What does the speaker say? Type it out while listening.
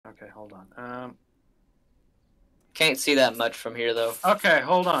Okay, hold on. Can't see that much from here, though. Okay,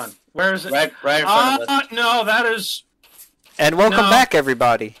 hold on. Where is it? Right in front of us. No, that is... And welcome back,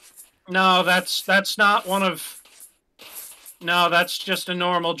 everybody. No, that's not one of... No, that's just a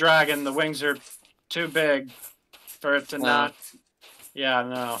normal dragon. The wings are too big for it to not... Yeah,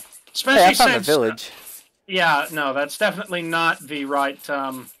 no. Especially I found a village. Yeah, no, that's definitely not the right...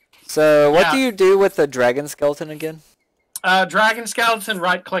 So, what do you do with the dragon skeleton again? Dragon skeleton,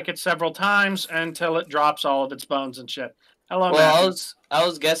 right-click it several times until it drops all of its bones and shit. Hello, well, Matthew. I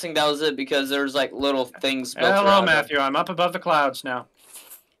was guessing that was it because there's like little things built Hello, Matthew. I'm up above the clouds now.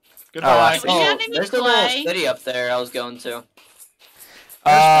 Goodbye. There's a little city up there I was going to.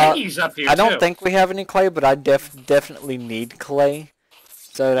 There's piggies up here, I don't think we have any clay, but I definitely need clay.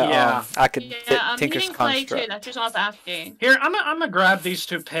 So that I could get Tinker's Construct. Clay too. That's just what I was asking. Here, I'm gonna grab these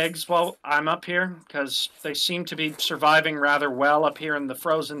two pigs while I'm up here because they seem to be surviving rather well up here in the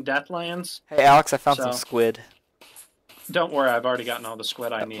frozen deathlands. Hey, Alex, I found some squid. Don't worry, I've already gotten all the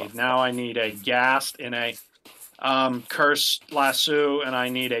squid I need. Now I need a ghast in a cursed lasso, and I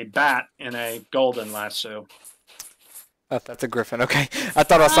need a bat in a golden lasso. Oh, that's a griffin. Okay, I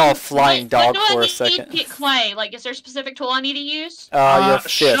thought I saw a flying dog for a second. What do I need to get clay? Like, is there a specific tool I need to use? Your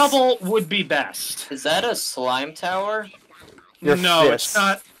fist. Shovel would be best. Is that a slime tower? Your no, fist. it's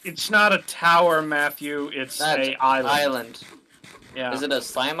not. It's not a tower, Matthew. It's an island. Yeah. Is it a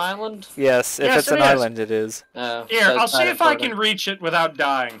slime island? Yes, if it's an island, it is. Oh, here, I'll see if I can reach it without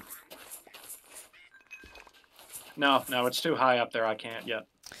dying. No, it's too high up there. I can't yet.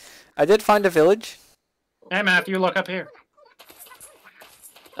 I did find a village. Hey, Matthew, look up here.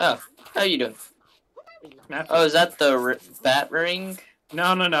 Oh, how you doing? Matthew. Oh, is that the bat ring?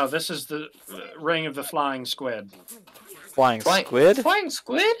 No. This is the ring of the flying squid. Flying squid? Flying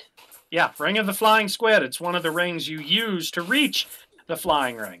squid? Yeah, ring of the flying squid. It's one of the rings you use to reach the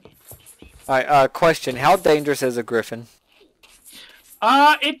flying ring. Alright, question. How dangerous is a griffin?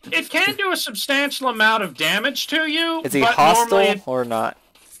 It can do a substantial amount of damage to you. Is he hostile or not?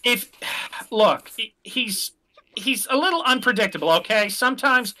 Look, he's a little unpredictable, okay?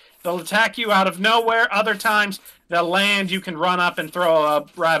 Sometimes they'll attack you out of nowhere. Other times they'll land. You can run up and throw a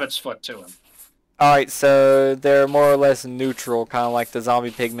rabbit's foot to him. Alright, so they're more or less neutral, kind of like the zombie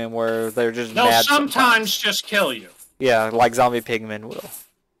pigmen where they're just mad. They'll sometimes just kill you. Yeah, like zombie pigmen will.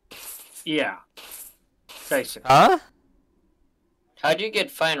 Yeah. Basically. Huh? How'd you get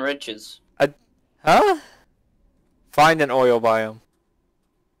fine riches? Huh? Find an oil biome.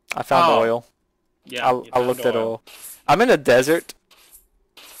 I found oil. Yeah, I looked at oil. I'm in a desert.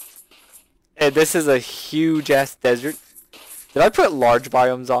 Hey, this is a huge-ass desert. Did I put large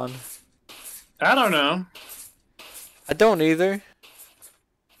biomes on? I don't know. I don't either.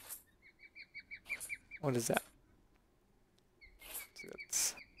 What is that?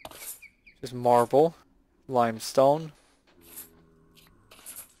 It's just marble, limestone.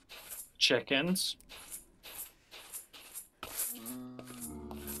 Chickens.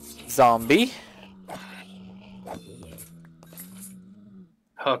 Zombie.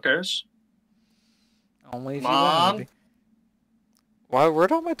 Hookers. Only if you want to be.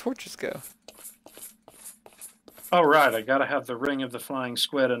 Where'd all my torches go? Oh, right. I gotta have the ring of the flying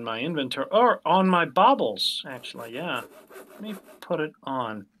squid in my inventory. Or on my baubles, actually, yeah. Let me put it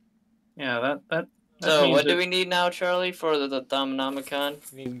on. Yeah, that so, what do we need now, Charlie, for the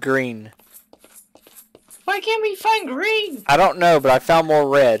Thumb-Nomicon? We need green. Why can't we find green? I don't know, but I found more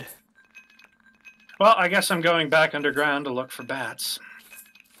red. Well, I guess I'm going back underground to look for bats.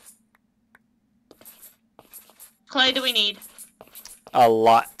 Clay do we need? A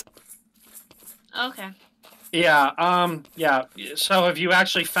lot. Okay. Yeah, yeah. So have you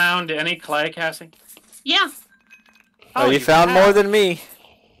actually found any clay, Cassie? Yeah. Oh, you found more than me.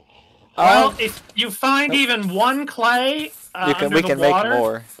 Well, if you find even one clay we can make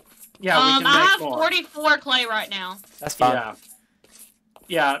more. Yeah, we can make more. I have 44 clay right now. That's fine.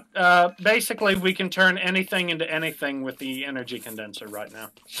 Yeah. Basically, we can turn anything into anything with the energy condenser right now.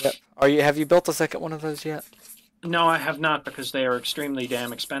 Yep. Have you built a second one of those yet? No, I have not, because they are extremely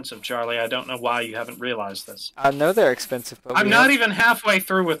damn expensive, Charlie. I don't know why you haven't realized this. I know they're expensive, but I'm not even halfway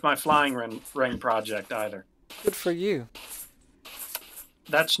through with my flying ring project either. Good for you.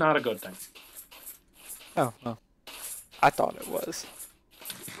 That's not a good thing. Oh, well. I thought it was.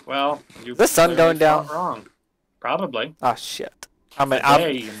 Well, you. Is the sun going down? Wrong. Probably. Oh shit! Hey,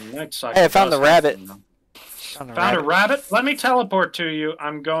 I found the rabbit. Found a rabbit. Let me teleport to you.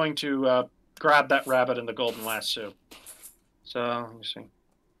 I'm going to grab that rabbit in the golden lasso. So let me see.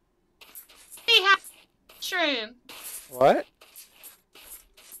 Hey, shroom. What?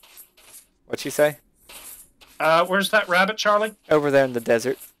 What'd you say? Where's that rabbit, Charlie? Over there in the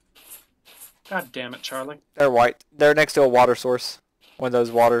desert. God damn it, Charlie. They're white. They're next to a water source. One of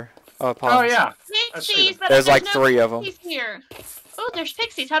those water ponds. Oh, yeah. Pixies, but There's like no 3 of them. pixies here. Oh, there's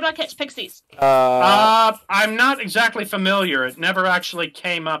pixies. How do I catch pixies? I'm not exactly familiar. It never actually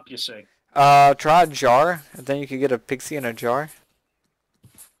came up, you see. Try a jar, and then you could get a pixie in a jar.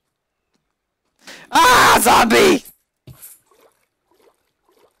 Ah, zombie!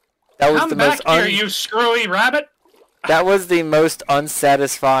 That was Come the back most here, you screwy rabbit. That was the most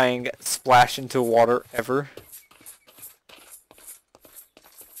unsatisfying splash into water ever.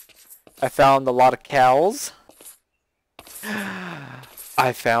 I found a lot of cows.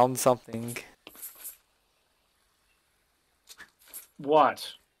 I found something.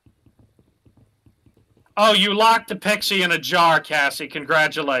 What? Oh, you locked the pixie in a jar, Cassie.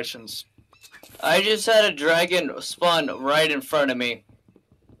 Congratulations. I just had a dragon spawn right in front of me.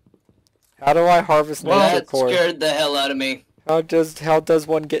 How do I harvest nature That core? scared the hell out of me. How does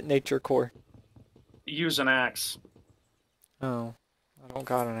one get nature core? Use an axe. Oh, I don't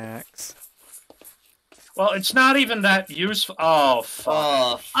got an axe. Well, it's not even that useful. Oh,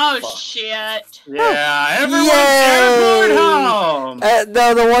 fuck. Oh, fuck. shit. Yeah, everyone's Yay! airborne home.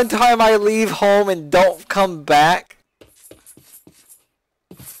 No, the one time I leave home and don't come back.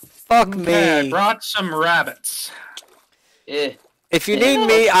 Fuck Okay, I me. brought some rabbits. Eh. If you need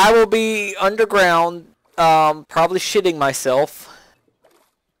me, I will be underground, probably shitting myself.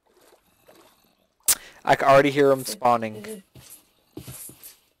 I can already hear them spawning.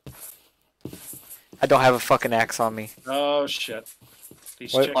 I don't have a fucking axe on me. Oh, shit.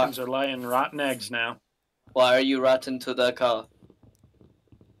 These What? chickens are laying rotten eggs now. Why are you rotten to the car?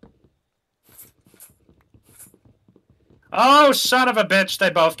 Oh, son of a bitch, they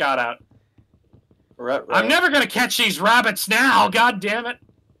both got out. I'm never going to catch these rabbits now, god damn it.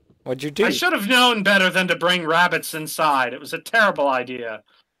 What'd you do? I should have known better than to bring rabbits inside. It was a terrible idea.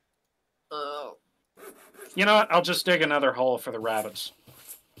 Oh. You know what? I'll just dig another hole for the rabbits.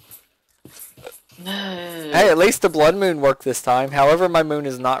 Hey, at least the blood moon worked this time. However, my moon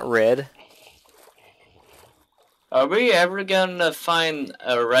is not red. Are we ever gonna find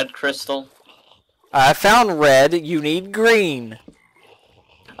a red crystal? I found red. You need green.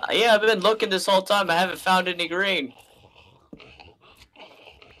 Yeah, I've been looking this whole time. I haven't found any green.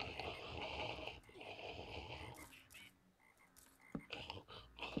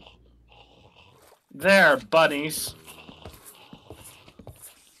 There, bunnies.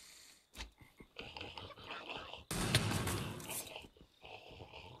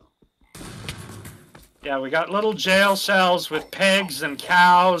 Yeah, we got little jail cells with pigs and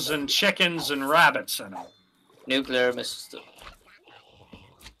cows and chickens and rabbits in them. Nuclear missile.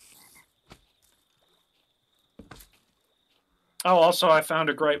 Oh, also I found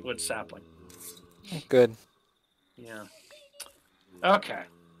a great wood sapling. Good. Yeah. Okay.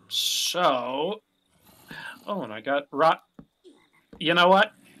 So... Oh, and I got rot... You know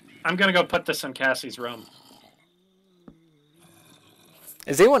what? I'm gonna go put this in Cassie's room.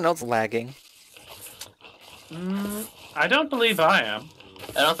 Is anyone else lagging? I don't believe I am.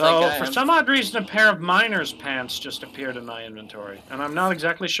 I don't Though, think I for am. some odd reason, a pair of miner's pants just appeared in my inventory, and I'm not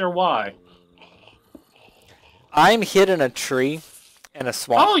exactly sure why. I'm hid in a tree in a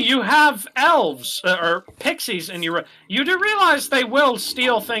swamp. Oh, you have elves, or pixies in your... You do realize they will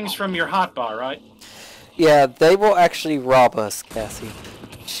steal things from your hotbar, right? Yeah, they will actually rob us, Cassie.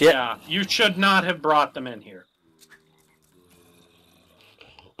 Shit. Yeah, you should not have brought them in here.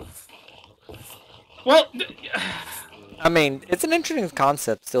 Well... I mean, it's an interesting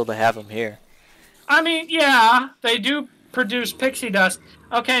concept still to have them here. I mean, yeah, they do produce pixie dust.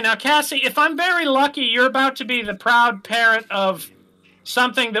 Okay, now, Cassie, if I'm very lucky, you're about to be the proud parent of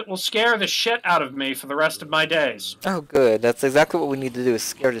something that will scare the shit out of me for the rest of my days. Oh, good. That's exactly what we need to do, is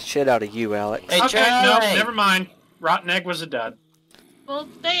scare the shit out of you, Alex. Hey, Okay, no, Charlie. never mind. Rotten egg was a dud. Well,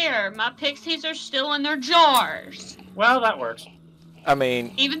 there. My pixies are still in their jars. Well, that works. I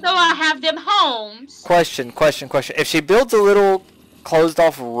mean, Even though I have them homes. question. If she builds a little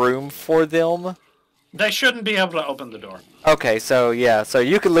closed-off room for them... They shouldn't be able to open the door. Okay, so yeah, so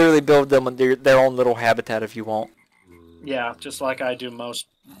you could literally build them their own little habitat if you want. Yeah, just like I do most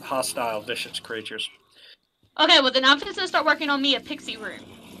hostile, vicious creatures. Okay, well then I'm just gonna start working on me a pixie room.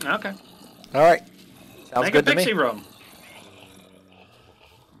 Okay. Alright. Sounds Make good a to pixie me. room.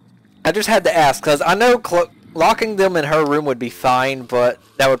 I just had to ask, because I know locking them in her room would be fine, but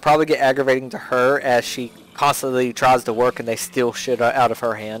that would probably get aggravating to her as she constantly tries to work and they steal shit out of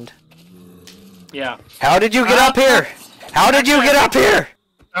her hand. Yeah. How did you get up here? How did you get up here?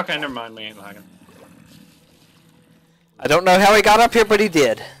 Okay, never mind. We ain't lagging. I don't know how he got up here, but he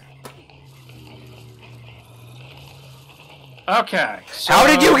did. Okay. So, How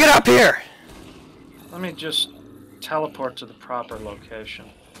did you get up here? Let me just teleport to the proper location.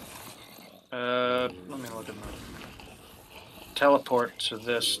 Let me look at my... Teleport to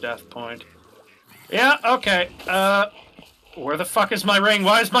this death point. Yeah, okay. Where the fuck is my ring?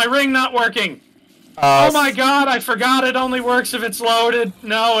 Why is my ring not working? Oh my god, I forgot it only works if it's loaded.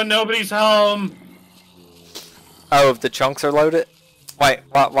 No, and nobody's home. Oh, if the chunks are loaded? Wait,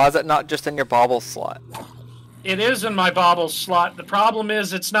 why is it not just in your bauble slot? It is in my bauble slot. The problem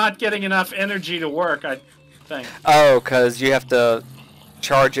is it's not getting enough energy to work, I think. Oh, because you have to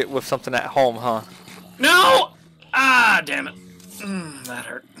charge it with something at home, huh? No! Ah, damn it. That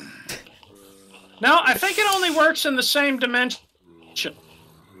hurt. No, I think it only works in the same dimension.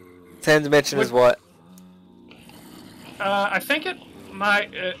 Same dimension is what? I think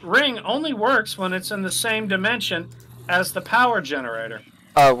my ring only works when it's in the same dimension as the power generator.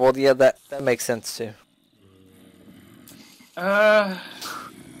 Oh, well, yeah, that makes sense too.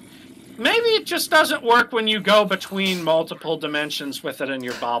 Maybe it just doesn't work when you go between multiple dimensions with it in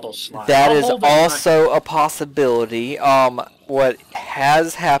your bauble slot. That is also a possibility. What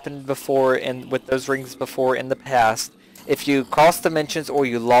has happened before with those rings before in the past, if you cross dimensions or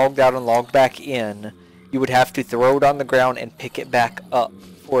you logged out and logged back in, you would have to throw it on the ground and pick it back up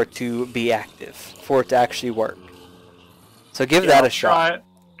for it to be active, for it to actually work. So give that a shot.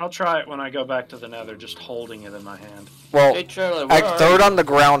 I'll try it when I go back to the Nether, just holding it in my hand. Well, Hey, Charlie, I throw it on the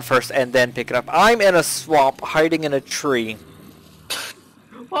ground first and then pick it up. I'm in a swamp, hiding in a tree.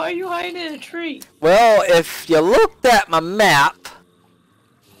 Why are you hiding in a tree? Well, if you looked at my map...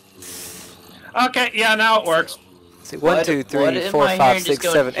 Okay, yeah, now it works. See, 1, 2, 3, 4, 5,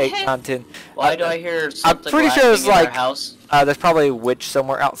 6, 7, 8, 9, 10. Why do I hear something I'm pretty sure there's in our like house? There's probably a witch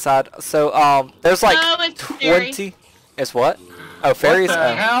somewhere outside. So there's like No, it's fairy. 20. It's what? Oh, fairies. What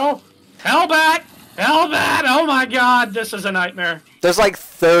the hell? Hellbat! Hellbat! Oh my god, this is a nightmare. There's like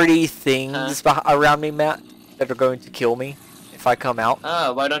 30 things around me, Matt, that are going to kill me if I come out.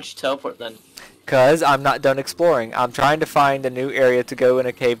 Oh, why don't you teleport then? Cause I'm not done exploring. I'm trying to find a new area to go in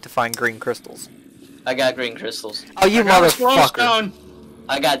a cave to find green crystals. I got green crystals. Oh, you I got a motherfucker! glowstone.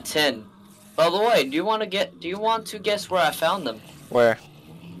 I got 10. By the way, do you want to guess where I found them? Where?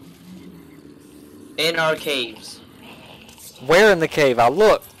 In our caves. Where in the cave? I'll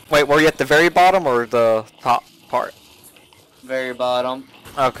look. Wait, were you at the very bottom or the top part? Very bottom.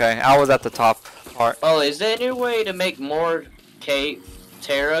 Okay, I was at the top part. Oh, is there any way to make more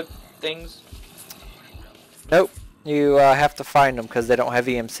Terra things? Nope. You have to find them because they don't have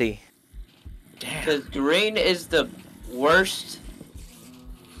EMC. Because green is the worst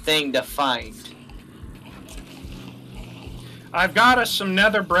thing to find. I've got us some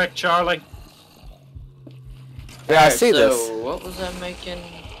nether brick, Charlie. Yeah, I see this. So, what was I making?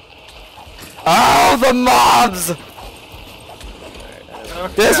 Oh, the mobs!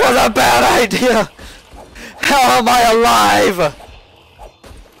 Okay. This was a bad idea! How am I alive?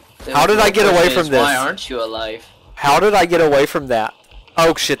 How did I get away from this? Why aren't you alive? How did I get away from that?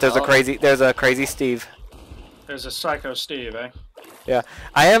 Oh shit, there's Oh. a crazy Steve. There's a Psycho Steve, eh? Yeah.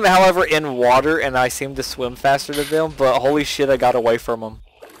 I am, however, in water and I seem to swim faster than them, but holy shit, I got away from them.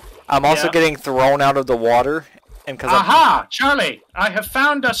 I'm also Yeah. getting thrown out of the water. And cause Aha! Charlie, I have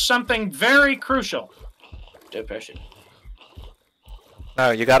found us something very crucial. Depression.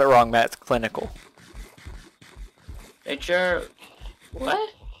 No, you got it wrong, Matt. It's clinical. Hey, Char... What?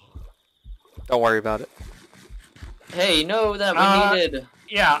 Don't worry about it. Hey, you know that we needed...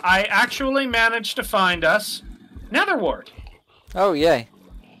 Yeah, I actually managed to find us nether wart. Oh, yay.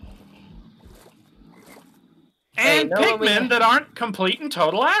 Hey, And no, pigmen that aren't complete and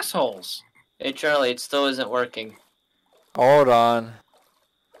total assholes. Hey, Charlie, it still isn't working. Hold on.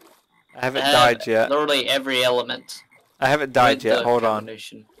 I haven't died yet. Literally every element. I haven't died with yet. the Hold on.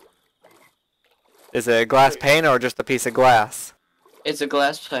 combination. Is it a glass pane or just a piece of glass? It's a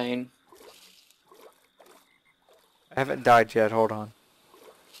glass pane. I haven't died yet. Hold on.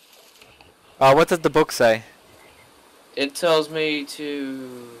 What does the book say? It tells me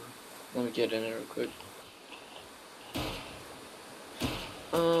to... Let me get in it real quick.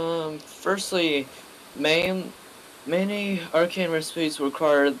 Firstly, many arcane recipes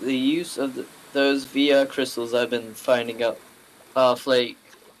require the use of those via crystals I've been finding up off late.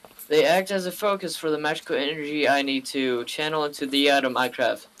 They act as a focus for the magical energy I need to channel into the item I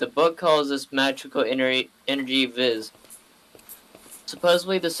craft. The book calls this magical energy Viz.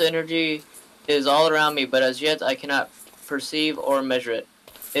 Supposedly this energy is all around me, but as yet I cannot perceive or measure it.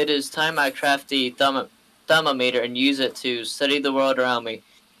 It is time I craft the thermometer and use it to study the world around me.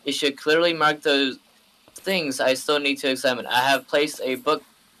 It should clearly mark those things I still need to examine. I have placed a bookmark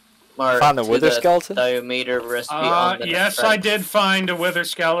mark Found the to wither the skeleton? diameter recipe on the Yes, right. I did find a wither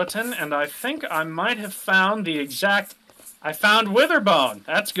skeleton, and I think I might have found the exact... I found wither bone.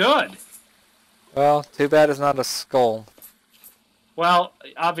 That's good. Well, too bad it's not a skull. Well,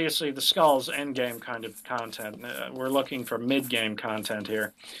 obviously the skull's endgame kind of content. We're looking for mid-game content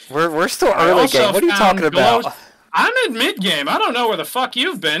here. We're still I early also game. What are you found talking about? I'm in mid-game. I don't know where the fuck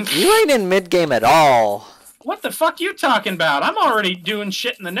you've been. You ain't in mid game at all. What the fuck you talking about? I'm already doing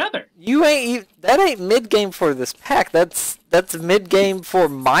shit in the nether. You ain't. That ain't mid game for this pack. That's mid game for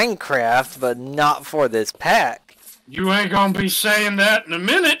Minecraft, but not for this pack. You ain't gonna be saying that in a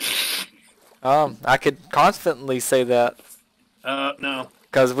minute. I could confidently say that. No.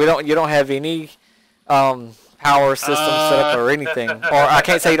 Because you don't have any power systems set up or anything. Or I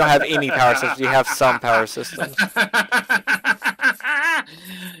can't say you don't have any power systems. You have some power systems.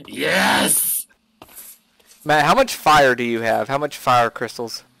 Yes. Matt, how much fire do you have? How much fire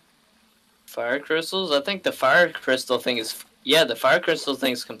crystals? Fire crystals? I think the fire crystal thing is... Yeah, the fire crystal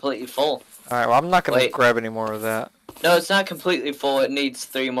thing is completely full. Alright, well, I'm not going to Wait. grab any more of that. No, it's not completely full. It needs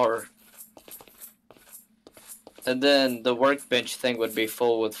 3 more. And then the workbench thing would be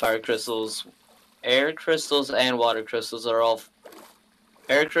full with fire crystals. Air crystals and water crystals are all...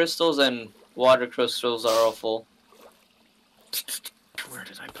 Air crystals and water crystals are all full. Where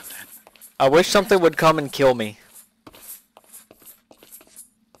did I put that? I wish something would come and kill me.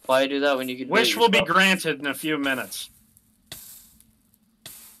 Why do that when you can do it Wish will be yourself? granted in a few minutes.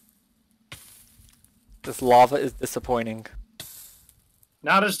 This lava is disappointing.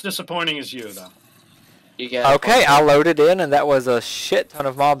 Not as disappointing as you, though. You got Okay, I loaded in and that was a shit ton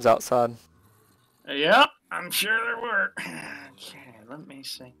of mobs outside. Yep, I'm sure there were. Okay, let me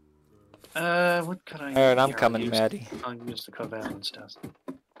see. What could I... Alright, I'm Here, coming, Maddie. I'll use the covalence test.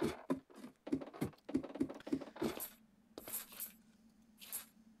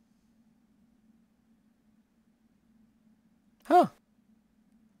 Huh.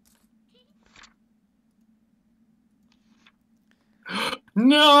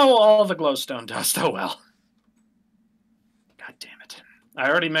 No, all the glowstone dust. Oh well. God damn it. I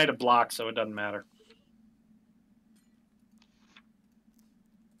already made a block, so it doesn't matter.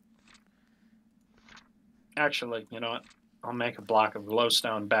 Actually, you know what? I'll make a block of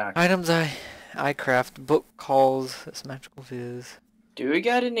glowstone back. Items I craft. Book calls. This magical viz. Do we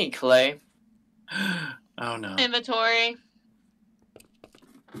got any clay? Oh no. Inventory.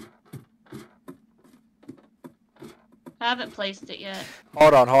 I haven't placed it yet.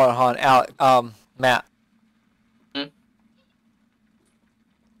 Hold on. Alec, Matt. Hmm?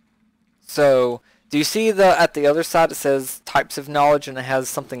 So, do you see at the other side it says types of knowledge and it has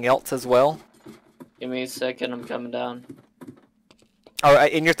something else as well? Give me a second, I'm coming down. Oh,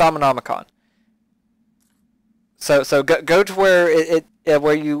 in your Thaumonomicon. So go to where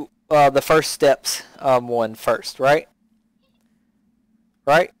where you the first steps one first, right?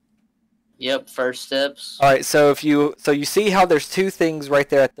 Right? Yep, first steps. All right. So you see how there's 2 things right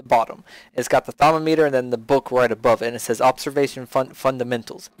there at the bottom. It's got the thermometer and then the book right above it, and it says observation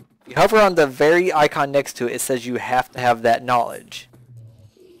fundamentals. If you hover on the very icon next to it, it says you have to have that knowledge.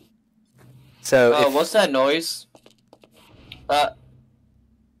 So What's that noise?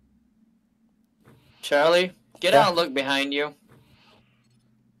 Charlie, get Yeah. out and look behind you.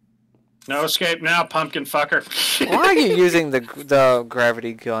 No escape now, pumpkin fucker. why are you using the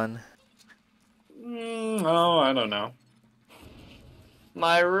gravity gun? Oh, I don't know.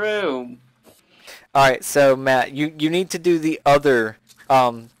 My room. All right. So Matt, you need to do the other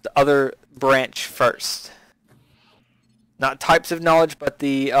branch first. Not types of knowledge, but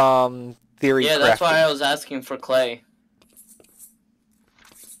the theory. Yeah, that's crafting. why I was asking for clay.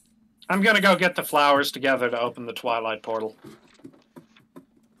 I'm gonna go get the flowers together to open the Twilight portal.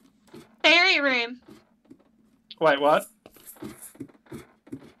 Fairy room. Wait, what?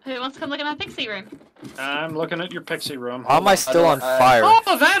 Who wants to come look at my pixie room? I'm looking at your pixie room. Why am I still on don't- fire?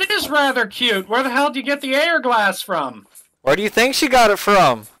 Oh, that is rather cute. Where the hell did you get the air glass from? Where do you think she got it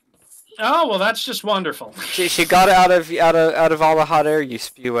from? Oh, well, that's just wonderful. She got it out of all the hot air you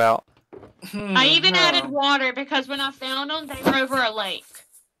spew out. I even Oh. added water because when I found them, they were over a lake.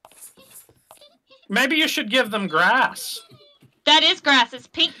 Maybe you should give them grass. That is grass. It's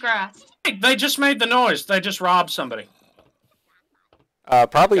pink grass. Hey, they just made the noise. They just robbed somebody.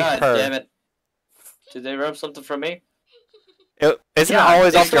 Probably God her. damn it. Did they rob something from me? Isn't Yeah, it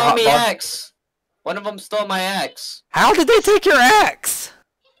always They off your stole hot me bar? axe. One of them stole my axe. How did they take your axe?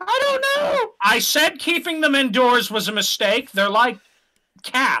 I don't know. I said keeping them indoors was a mistake. They're like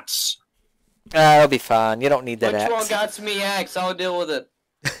cats. It'll be fine. You don't need that Which one axe. got me axe? I'll deal with it.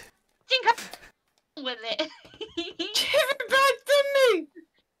 Think I'm with it. Give it back to me.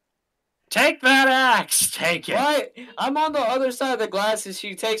 Take that axe. Take it. What? I'm on the other side of the glass and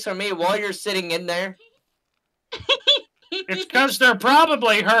she takes from me while you're sitting in there. It's because they're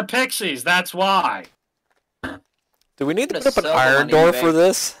probably her pixies. That's why. Do we need to I'm put gonna up an sell them iron on door eBay. for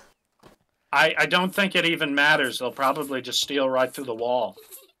this? I don't think it even matters. They'll probably just steal right through the wall.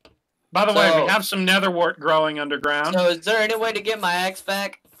 By the way, So- we have some netherwort growing underground. So is there any way to get my axe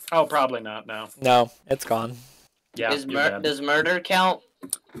back? Oh, probably not. No. No, it's gone. Yeah. Is you're dead. does murder count?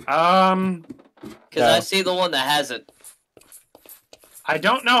 Um, Because I see the one that has it. I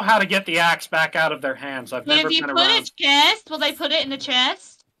don't know how to get the axe back out of their hands. I've never If you been put around. a chest, will they put it in the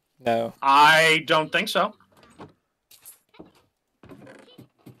chest? No. I don't think so.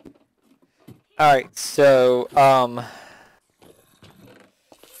 Alright, so,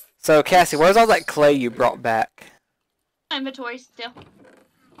 So, Cassie, where's all that clay you brought back? Inventory still.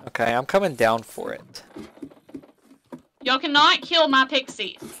 Okay, I'm coming down for it. Y'all cannot kill my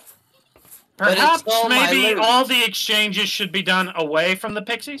pixies. But it's Perhaps all my maybe loot. all the exchanges should be done away from the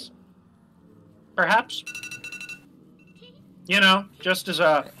pixies? Perhaps? You know, just as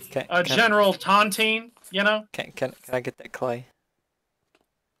a Can general taunting, you know? can I get that clay?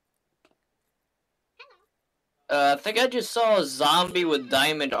 I think I just saw a zombie with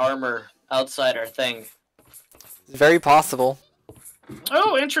diamond armor outside our thing. It's very possible.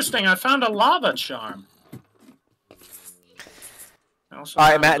 Oh, interesting. I found a lava charm. I also All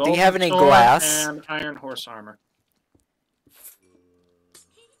right, found a Matt, do you golden have any sword glass? And iron horse armor.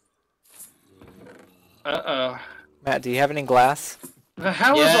 Uh-oh. Matt, do you have any glass? The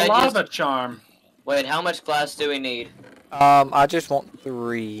hell Yeah, is I a lava charm? Wait, how much glass do we need? I just want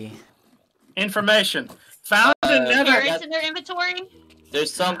 3. Information. Found another... Carrots in their inventory?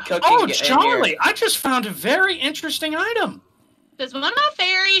 There's some cooking Oh, in here. Charlie! I just found a very interesting item. Because one of my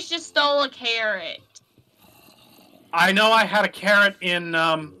fairies just stole a carrot. I know I had a carrot in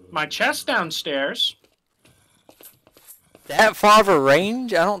my chest downstairs. That far of a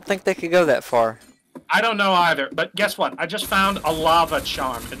range? I don't think they could go that far. I don't know either, but guess what? I just found a lava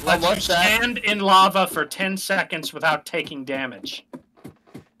charm. It lets you what's that? stand in lava for 10 seconds without taking damage.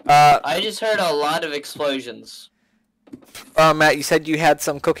 I just heard a lot of explosions. Matt, you said you had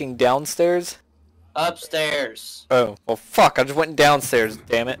some cooking downstairs? Upstairs. Oh, well fuck, I just went downstairs,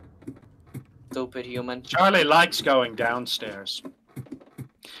 damn it. Stupid human. Charlie likes going downstairs.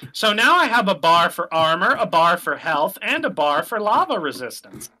 So now I have a bar for armor, a bar for health, and a bar for lava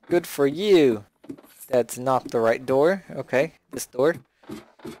resistance. Good for you. That's not the right door. Okay, this door.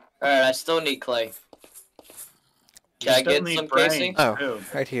 Alright, I still need clay. You Can I still get need some, brains, Casey? Oh, too,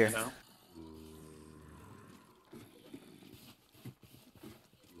 right here. you know?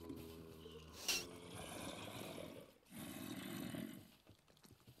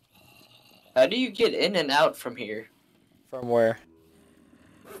 How do you get in and out from here? From where?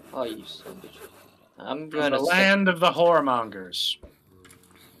 Oh, you son of a bitch. I'm From gonna the land of the whoremongers.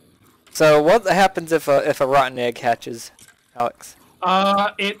 So what happens if a rotten egg hatches, Alex?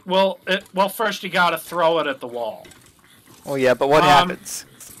 Well, first you gotta throw it at the wall. Oh yeah, but what happens?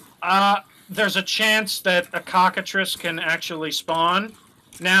 There's a chance that a cockatrice can actually spawn.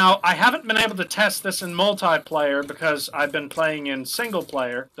 Now, I haven't been able to test this in multiplayer because I've been playing in single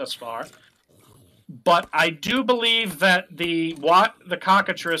player thus far. But I do believe that the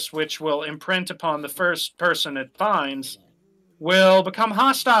cockatrice, which will imprint upon the first person it finds, will become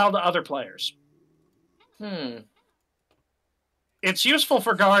hostile to other players. It's useful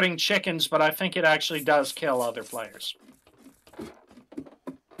for guarding chickens, but I think it actually does kill other players.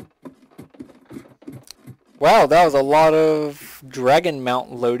 Wow, that was a lot of dragon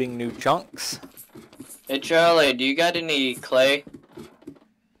mount loading new chunks. Hey Charlie, do you got any clay?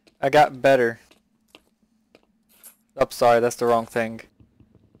 I got better. Oh, sorry, that's the wrong thing.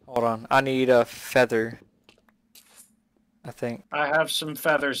 Hold on, I need a feather. I think. I have some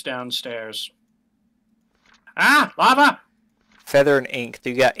feathers downstairs. Ah! Lava! Feather and ink. Do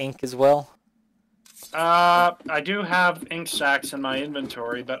you got ink as well? I do have ink sacs in my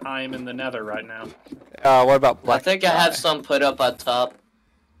inventory, but I am in the nether right now. What about black I think I have some put up on top.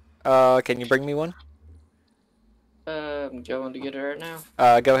 Can you bring me one? I'm going to get it right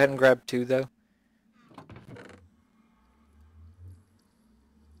now. Go ahead and grab 2 though.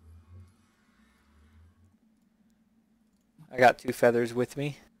 I got 2 feathers with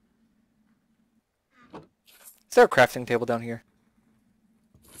me. Is there a crafting table down here?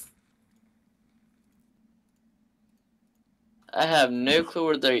 I have no clue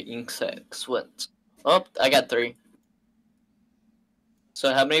where the ink sacs went. Oh, I got 3.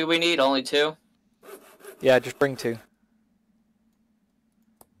 So how many we need? Only 2? Yeah, just bring 2.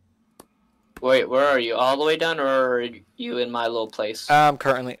 Wait, where are you? All the way down, or are you in my little place? I'm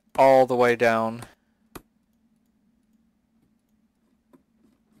currently all the way down.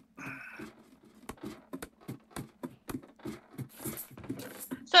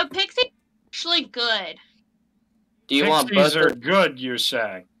 So Pixie's actually good. Do you want Pixies both? are good, you're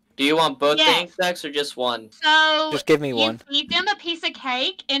saying? Do you want both the Yes. insects or just one? So Just give me you one. feed them a piece of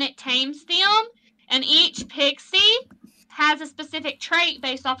cake and it tames them, and each pixie has a specific trait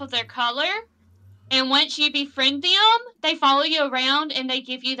based off of their color. And once you befriend them, they follow you around and they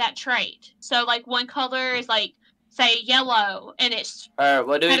give you that trait. So like one color is like, say, yellow, and its Alright,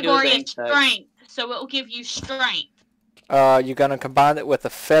 what do we do with category the is insects? strength. So it will give you strength. You're gonna combine it with a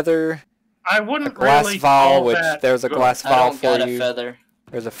feather, I a wouldn't glass really vial, call which that there's a good. glass I vial don't for got a you. feather.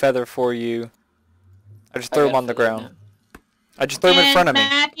 There's a feather for you. I just I threw got them a on the feather ground. now. I just threw them in front of me.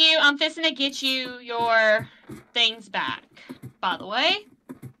 Matthew, I'm fixing to get you your things back, by the way.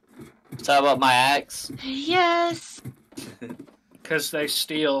 So how about my axe? Yes. Because they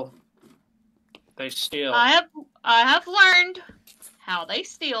steal. They steal. I have learned how they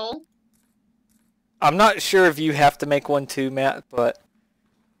steal. I'm not sure if you have to make one too, Matt, but...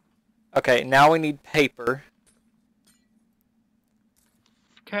 Okay, now we need paper.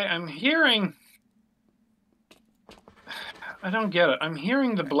 Okay, I'm hearing... I don't get it. I'm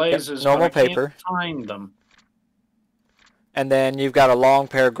hearing the blazes, normal but I paper. can't find them. And then you've got a long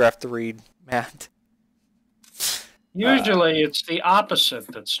paragraph to read, Matt. Usually it's the opposite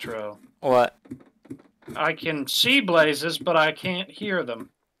that's true. What? I can see blazes, but I can't hear them.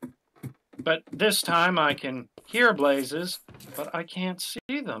 But this time I can hear blazes, but I can't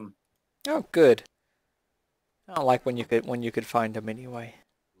see them. Oh, good. I don't like when you could find them anyway.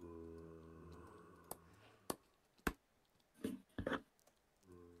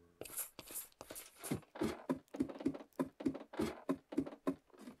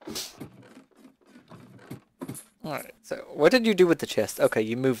 Alright, so what did you do with the chest? Okay,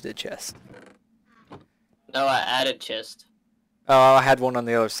 you moved the chest. No, I added chest. Oh, I had one on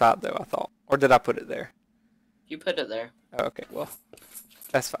the other side though, I thought. Or did I put it there? You put it there. Oh, okay, well,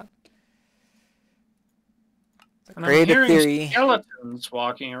 that's fine. And I'm Creative hearing theory. skeletons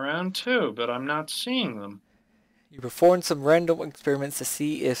walking around too, but I'm not seeing them. You perform some random experiments to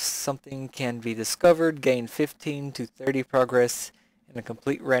see if something can be discovered. Gain 15 to 30 progress in a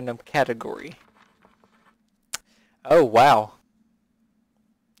complete random category. Oh, wow.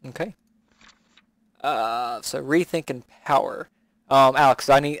 Okay. So rethink and power. Alex,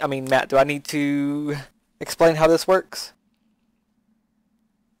 Matt, do I need to explain how this works?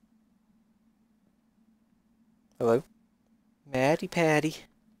 Hello? Matty Patty.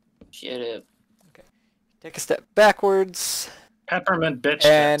 Shut up. Take a step backwards Peppermint bitch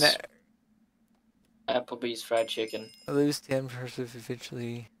and tits. Applebee's fried chicken. lose 10%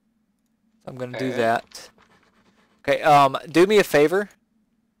 eventually. I'm gonna do Alright. that. Okay, do me a favor.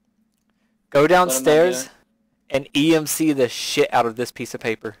 Go downstairs and EMC the shit out of this piece of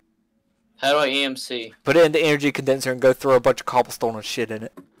paper. How do I EMC? Put it in the energy condenser and go throw a bunch of cobblestone and shit in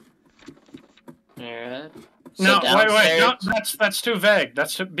it. Alright. No, wait, downstairs- no, that's too vague.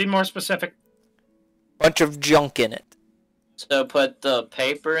 Be more specific. Bunch of junk in it. So put the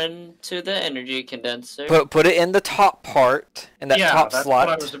paper into the energy condenser. Put it in the top part, in that yeah, top that's slot.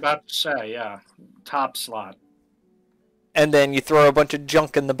 what I was about to say, yeah. Top slot. And then you throw a bunch of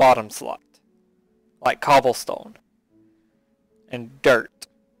junk in the bottom slot. Like cobblestone. And dirt.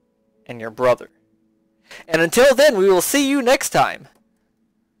 And your brother. And until then, we will see you next time.